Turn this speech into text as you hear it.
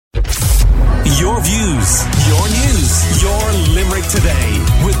Your views, your news, your Limerick Today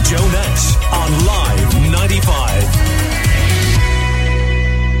with Joe Nash on Live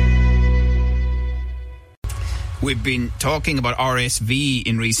 95. We've been talking about RSV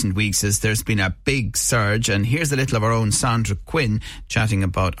in recent weeks as there's been a big surge, and here's a little of our own Sandra Quinn chatting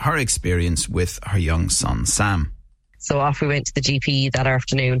about her experience with her young son Sam. So off we went to the GP that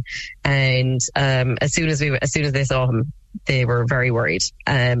afternoon, and as soon as they saw him, they were very worried.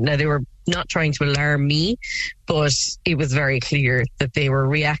 Now they were not trying to alarm me, but it was very clear that they were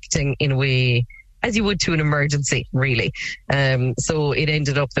reacting in a way as you would to an emergency, really. So it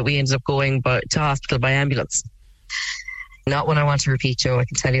ended up that we ended up going to hospital by ambulance. Not one I want to repeat, Joe, I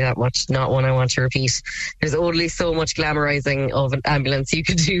can tell you that much. Not one I want to repeat. There's only so much glamorizing of an ambulance you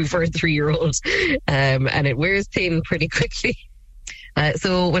can do for a 3-year-old, and it wears thin pretty quickly.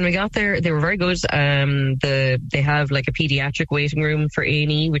 So when we got there, they were very good. They have like a pediatric waiting room for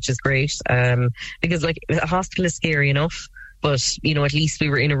A&E, which is great, because like a hospital is scary enough. But, you know, at least we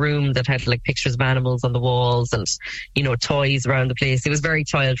were in a room that had like pictures of animals on the walls and, you know, toys around the place. It was very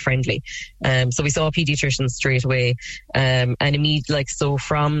child friendly. So we saw a pediatrician straight away. And immediately, so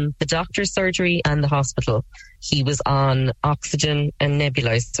from the doctor's surgery and the hospital, he was on oxygen and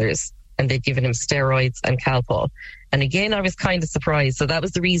nebulizers, and they'd given him steroids and Calpol. And again, I was kind of surprised. So that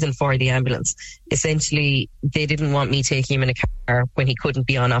was the reason for the ambulance. Essentially, they didn't want me taking him in a car when he couldn't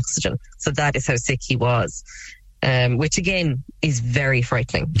be on oxygen. So that is how sick he was. Which again is very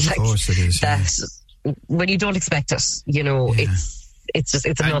frightening. Of course it is. That when you don't expect it, you know, it's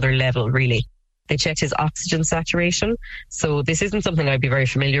another level, really. They checked his oxygen saturation. So this isn't something I'd be very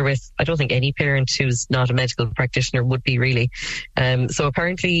familiar with. I don't think any parent who's not a medical practitioner would be, really. So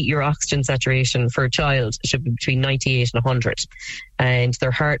apparently your oxygen saturation for a child should be between 98 and 100. And their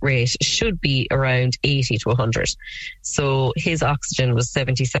heart rate should be around 80 to 100. So his oxygen was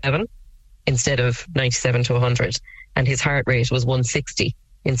 77. Instead of 97 to 100, and his heart rate was 160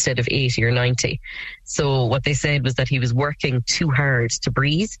 instead of 80 or 90. So what they said was that he was working too hard to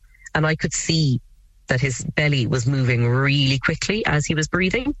breathe, and I could see that his belly was moving really quickly as he was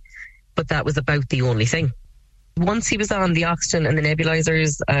breathing, but that was about the only thing. Once he was on the oxygen and the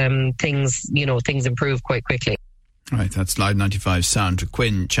nebulizers, things improved quite quickly. Right, that's Live 95's Sandra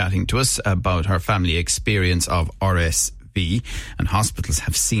Quinn chatting to us about her family experience of RSV. And hospitals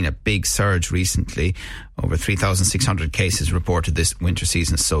have seen a big surge recently. Over 3,600 cases reported this winter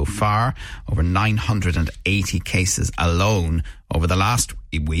season so far. Over 980 cases alone over the last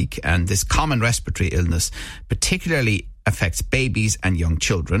week. And this common respiratory illness particularly affects babies and young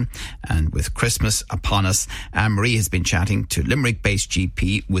children. And with Christmas upon us, Anne-Marie has been chatting to Limerick-based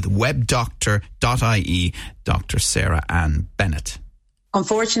GP with webdoctor.ie, Dr. Sarah Ann Bennett.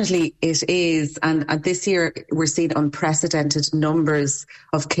 Unfortunately, it is. And this year, we're seeing unprecedented numbers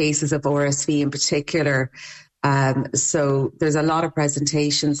of cases of RSV in particular. So there's a lot of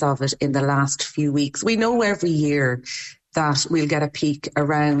presentations of it in the last few weeks. We know every year that we'll get a peak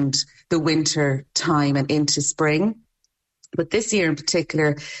around the winter time and into spring. But this year in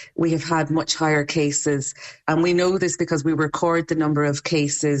particular, we have had much higher cases. And we know this because we record the number of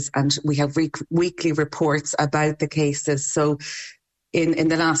cases and we have weekly reports about the cases. So in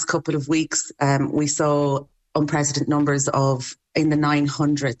the last couple of weeks, we saw unprecedented numbers in the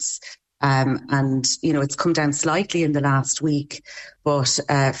 900s. And, you know, it's come down slightly in the last week, but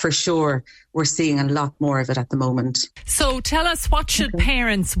for sure, we're seeing a lot more of it at the moment. So tell us, what should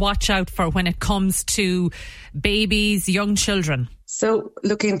parents watch out for when it comes to babies, young children? So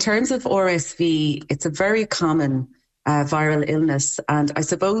look, in terms of RSV, it's a very common viral illness. And I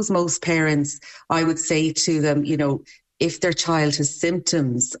suppose most parents, I would say to them, you know, if their child has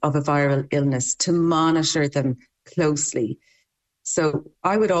symptoms of a viral illness, to monitor them closely. So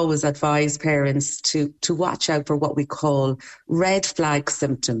I would always advise parents to watch out for what we call red flag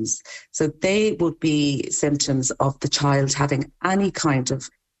symptoms. So they would be symptoms of the child having any kind of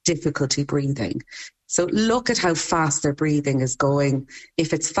difficulty breathing. So look at how fast their breathing is going.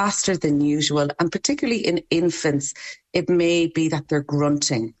 If it's faster than usual, and particularly in infants, it may be that they're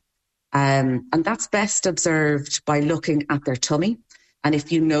grunting. And that's best observed by looking at their tummy. And if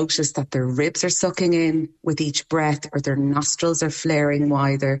you notice that their ribs are sucking in with each breath or their nostrils are flaring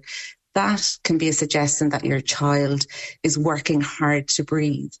wider, that can be a suggestion that your child is working hard to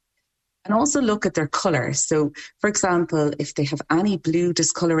breathe. And also look at their colour. So, for example, if they have any blue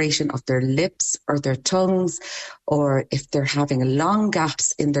discoloration of their lips or their tongues, or if they're having long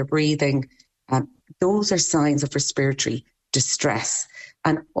gaps in their breathing, those are signs of respiratory distress.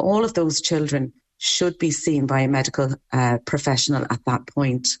 And all of those children should be seen by a medical professional at that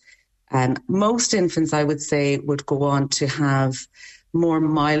point. Most infants, I would say, would go on to have more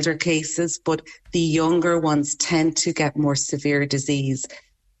milder cases, but the younger ones tend to get more severe disease.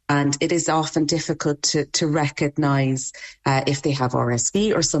 And it is often difficult to recognise if they have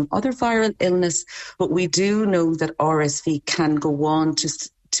RSV or some other viral illness. But we do know that RSV can go on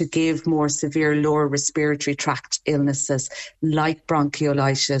to give more severe lower respiratory tract illnesses like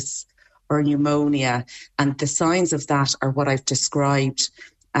bronchiolitis or pneumonia. And the signs of that are what I've described.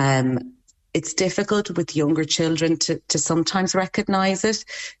 It's difficult with younger children to sometimes recognise it.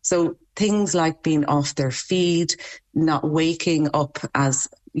 So things like being off their feed, not waking up as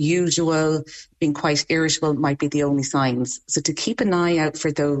usual, being quite irritable might be the only signs. So to keep an eye out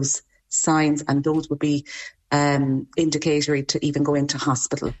for those signs, and those would be indicatory to even go into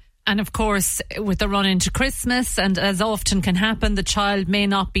hospital. And of course, with the run into Christmas, and as often can happen, the child may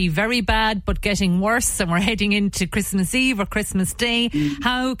not be very bad, but getting worse, and we're heading into Christmas Eve or Christmas Day.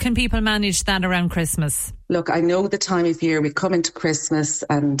 How can people manage that around Christmas? Look, I know the time of year, we come into Christmas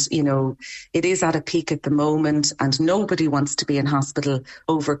and, you know, it is at a peak at the moment and nobody wants to be in hospital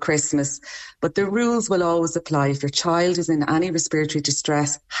over Christmas. But the rules will always apply. If your child is in any respiratory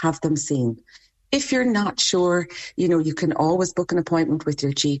distress, have them seen. If you're not sure, you know, you can always book an appointment with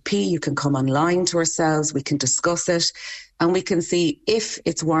your GP. You can come online to ourselves. We can discuss it and we can see if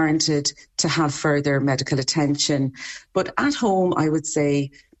it's warranted to have further medical attention. But at home, I would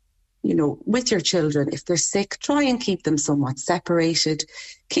say, you know, with your children, if they're sick, try and keep them somewhat separated.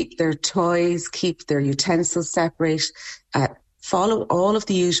 Keep their toys, keep their utensils separate. Follow all of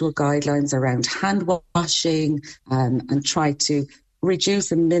the usual guidelines around hand washing and try to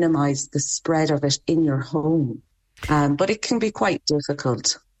reduce and minimise the spread of it in your home. But it can be quite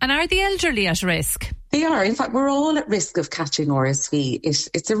difficult. And are the elderly at risk? They are. In fact, we're all at risk of catching RSV.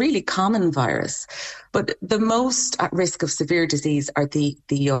 It's a really common virus. But the most at risk of severe disease are the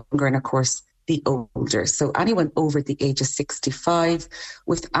younger and, of course, the older. So anyone over the age of 65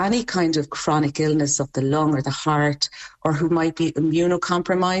 with any kind of chronic illness of the lung or the heart, or who might be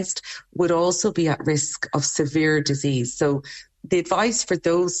immunocompromised, would also be at risk of severe disease. So the advice for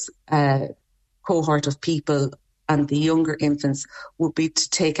those cohort of people and the younger infants would be to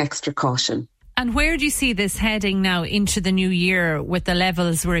take extra caution. And where do you see this heading now into the new year with the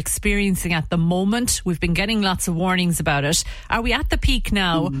levels we're experiencing at the moment? We've been getting lots of warnings about it. Are we at the peak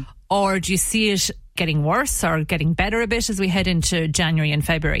now, or do you see it getting worse or getting better a bit as we head into January and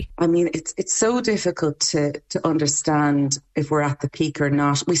February? I mean, it's so difficult to understand if we're at the peak or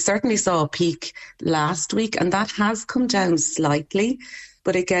not. We certainly saw a peak last week and that has come down slightly.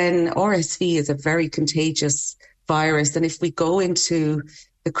 But again, RSV is a very contagious virus. And if we go into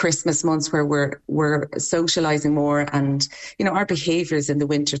the Christmas months where we're socialising more and, you know, our behaviours in the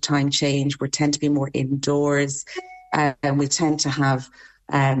winter time change, we tend to be more indoors and we tend to have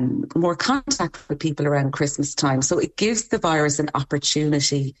more contact with people around Christmas time. So it gives the virus an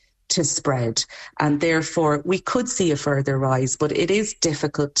opportunity to spread. And therefore, we could see a further rise, but it is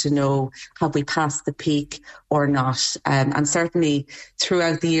difficult to know have we passed the peak or not. And certainly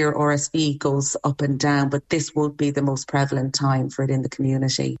throughout the year, RSV goes up and down, but this would be the most prevalent time for it in the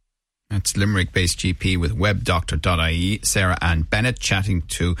community. That's Limerick-based GP with webdoctor.ie, Sarah Ann Bennett, chatting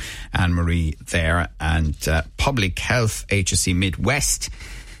to Anne-Marie there. And Public Health HSE Midwest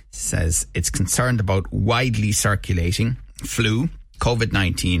says it's concerned about widely circulating flu,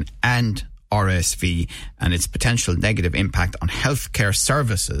 COVID-19 and RSV and its potential negative impact on healthcare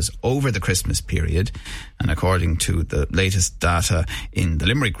services over the Christmas period. And according to the latest data in the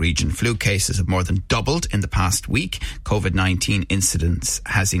Limerick region, flu cases have more than doubled in the past week. COVID-19 incidence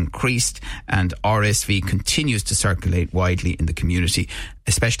has increased and RSV continues to circulate widely in the community,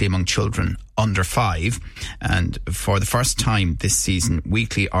 especially among children under 5. And for the first time this season,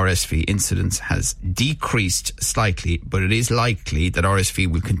 weekly RSV incidence has decreased slightly, but it is likely that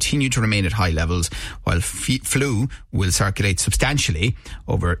RSV will continue to remain at high levels while flu will circulate substantially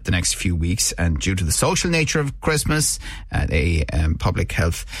over the next few weeks. And due to the social nature of Christmas, Public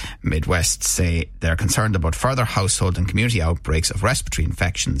Health Midwest say they're concerned about further household and community outbreaks of respiratory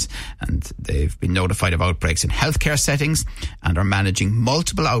infections, and they've been notified of outbreaks in healthcare settings and are managing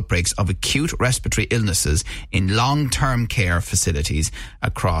multiple outbreaks of acute respiratory illnesses in long-term care facilities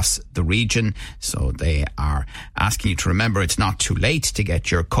across the region. So they are asking you to remember it's not too late to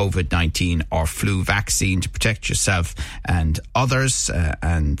get your COVID-19 or flu vaccine to protect yourself and others,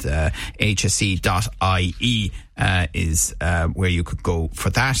 and hse.ie is where you could go for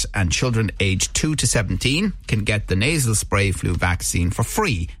that. And children aged 2 to 17 can get the nasal spray flu vaccine for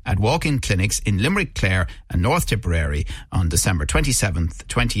free at walk-in clinics in Limerick, Clare and North Tipperary on December 27th,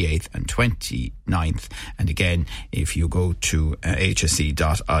 28th and 29th. And again, if you go to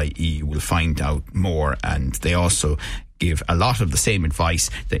hse.ie, you will find out more. And they also give a lot of the same advice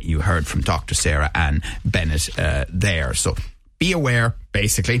that you heard from Dr. Sarah Ann Bennett there. So be aware,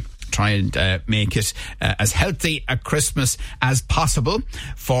 basically. Try and make it as healthy a Christmas as possible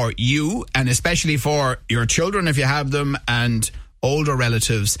for you, and especially for your children if you have them, and older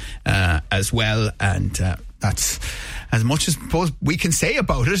relatives as well. And that's as much as I suppose we can say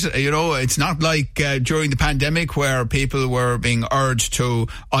about it. You know, it's not like during the pandemic where people were being urged to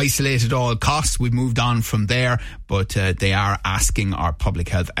isolate at all costs. We've moved on from there, but they are asking our public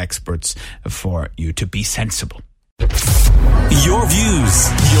health experts for you to be sensible. Your views,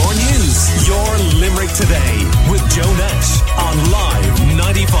 your news, your Limerick Today with Joe Nash on Live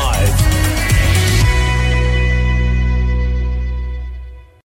 95.